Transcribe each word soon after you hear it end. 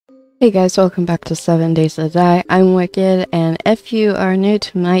Hey guys, welcome back to 7 Days to Die. I'm Wicked, and if you are new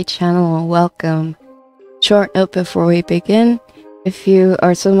to my channel, welcome. Short note before we begin, if you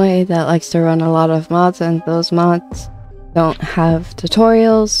are somebody that likes to run a lot of mods and those mods don't have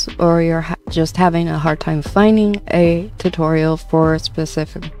tutorials, or you're just having a hard time finding a tutorial for a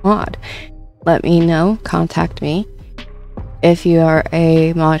specific mod, let me know, contact me. If you are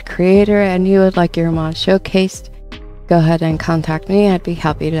a mod creator and you would like your mod showcased, go ahead and contact me. I'd be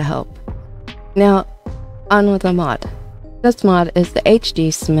happy to help. Now, on with the mod. This mod is the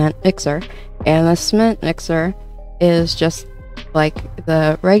HD cement mixer, and the cement mixer is just like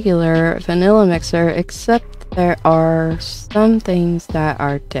the regular vanilla mixer, except there are some things that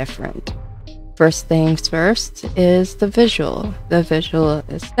are different. First things first is the visual. The visual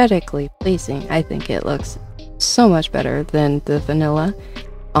is aesthetically pleasing. I think it looks so much better than the vanilla.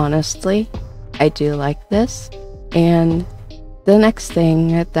 Honestly, I do like this. And the next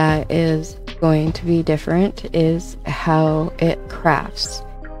thing that is going to be different is how it crafts.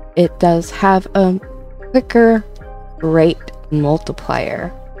 It does have a quicker rate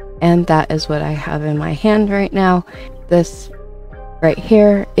multiplier, and that is what I have in my hand right now. This right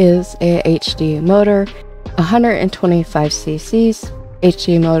here is a HD motor, 125 cc's,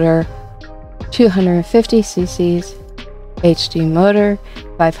 HD motor, 250 cc's, HD motor,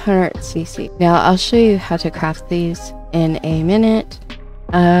 500 cc. Now I'll show you how to craft these in a minute,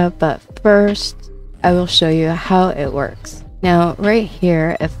 but first I will show you how it works. Now right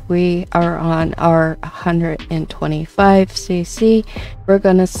here, if we are on our 125 cc, we're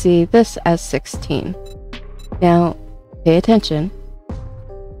gonna see this as 16. Now pay attention.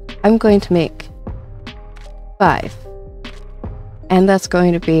 I'm going to make 5, and that's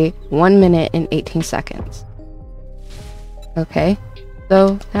going to be 1 minute and 18 seconds. Okay,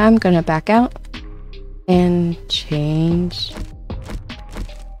 so I'm gonna back out and change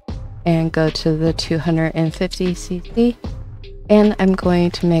and go to the 250 cc, and I'm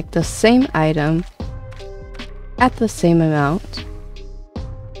going to make the same item at the same amount,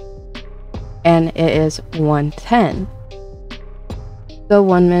 and it is 110. So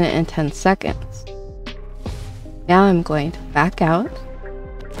 1 minute and 10 seconds. Now I'm going to back out.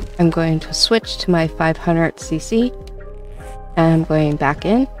 I'm going to switch to my 500 cc, and I'm going back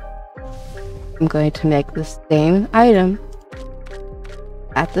in. I'm going to make the same item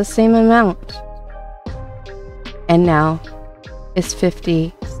at the same amount, and now it's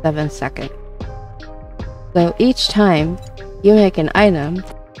 57 seconds. So each time you make an item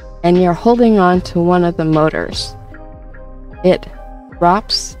and you're holding on to one of the motors, it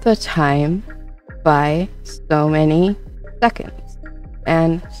drops the time by so many seconds,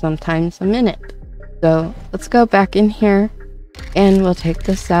 and sometimes a minute. So let's go back in here and we'll take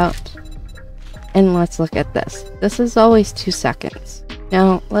this out, and let's look at this. This is always 2 seconds.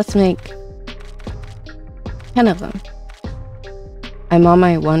 Now let's make 10 of them. I'm on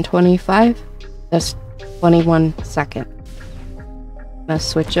my 125. That's 21 seconds. I'm gonna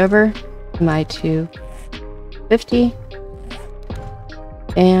switch over to my 250,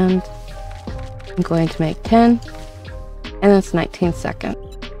 and I'm going to make 10, and that's 19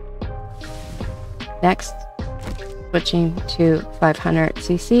 seconds. Next, switching to 500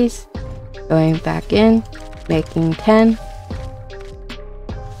 cc's, going back in, making 10,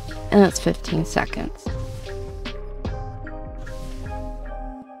 and that's 15 seconds.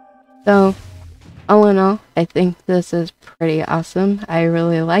 So, all in all, I think this is pretty awesome. I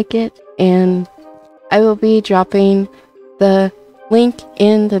really like it, and I will be dropping the link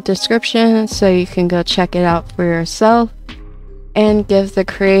in the description so you can go check it out for yourself and give the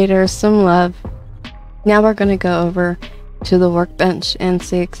creator some love. Now we're going to go over to the workbench and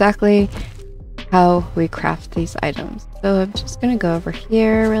see exactly how we craft these items. So I'm just going to go over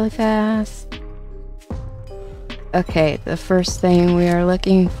here really fast. Okay, the first thing we are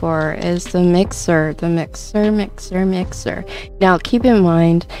looking for is the mixer. The mixer. Now keep in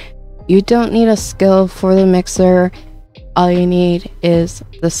mind, you don't need a skill for the mixer. All you need is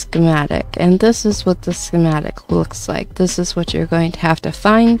the schematic, and this is what the schematic looks like. This is what you're going to have to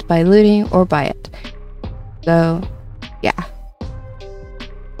find by looting or buy it. So yeah,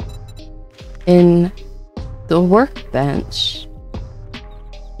 in the workbench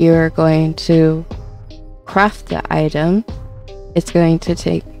you're going to craft the item. It's going to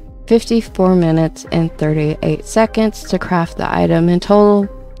take 54 minutes and 38 seconds to craft the item. In total,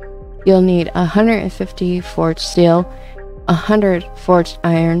 you'll need 150 forged steel, 100 forged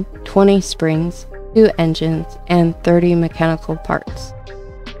iron, 20 springs, 2 engines, and 30 mechanical parts.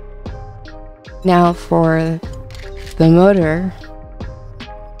 Now for the motor,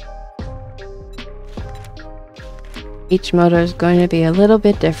 Each motor is going to be a little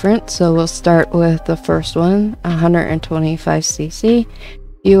bit different, so we'll start with the first one, 125cc.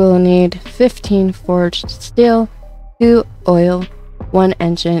 You will need 15 forged steel, 2 oil, 1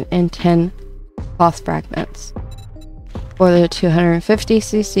 engine, and 10 cloth fragments. For the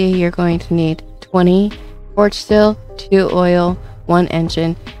 250cc, you're going to need 20 forged steel, 2 oil, 1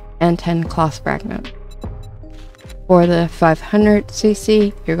 engine, and 10 cloth fragments. For the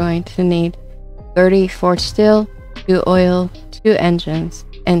 500cc, you're going to need 30 forged steel, 2 oil, 2 engines,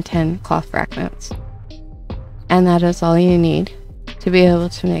 and 10 cloth fragments. And that is all you need to be able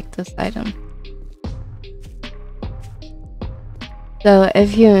to make this item. So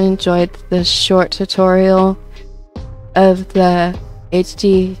if you enjoyed this short tutorial of the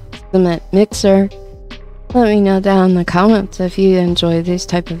HD cement mixer, let me know down in the comments if you enjoy these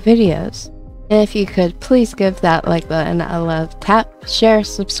type of videos. And if you could, please give that like button a love, tap, share,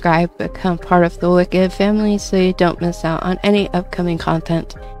 subscribe, become part of the Wicked family so you don't miss out on any upcoming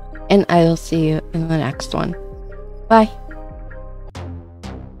content. And I will see you in the next one. Bye!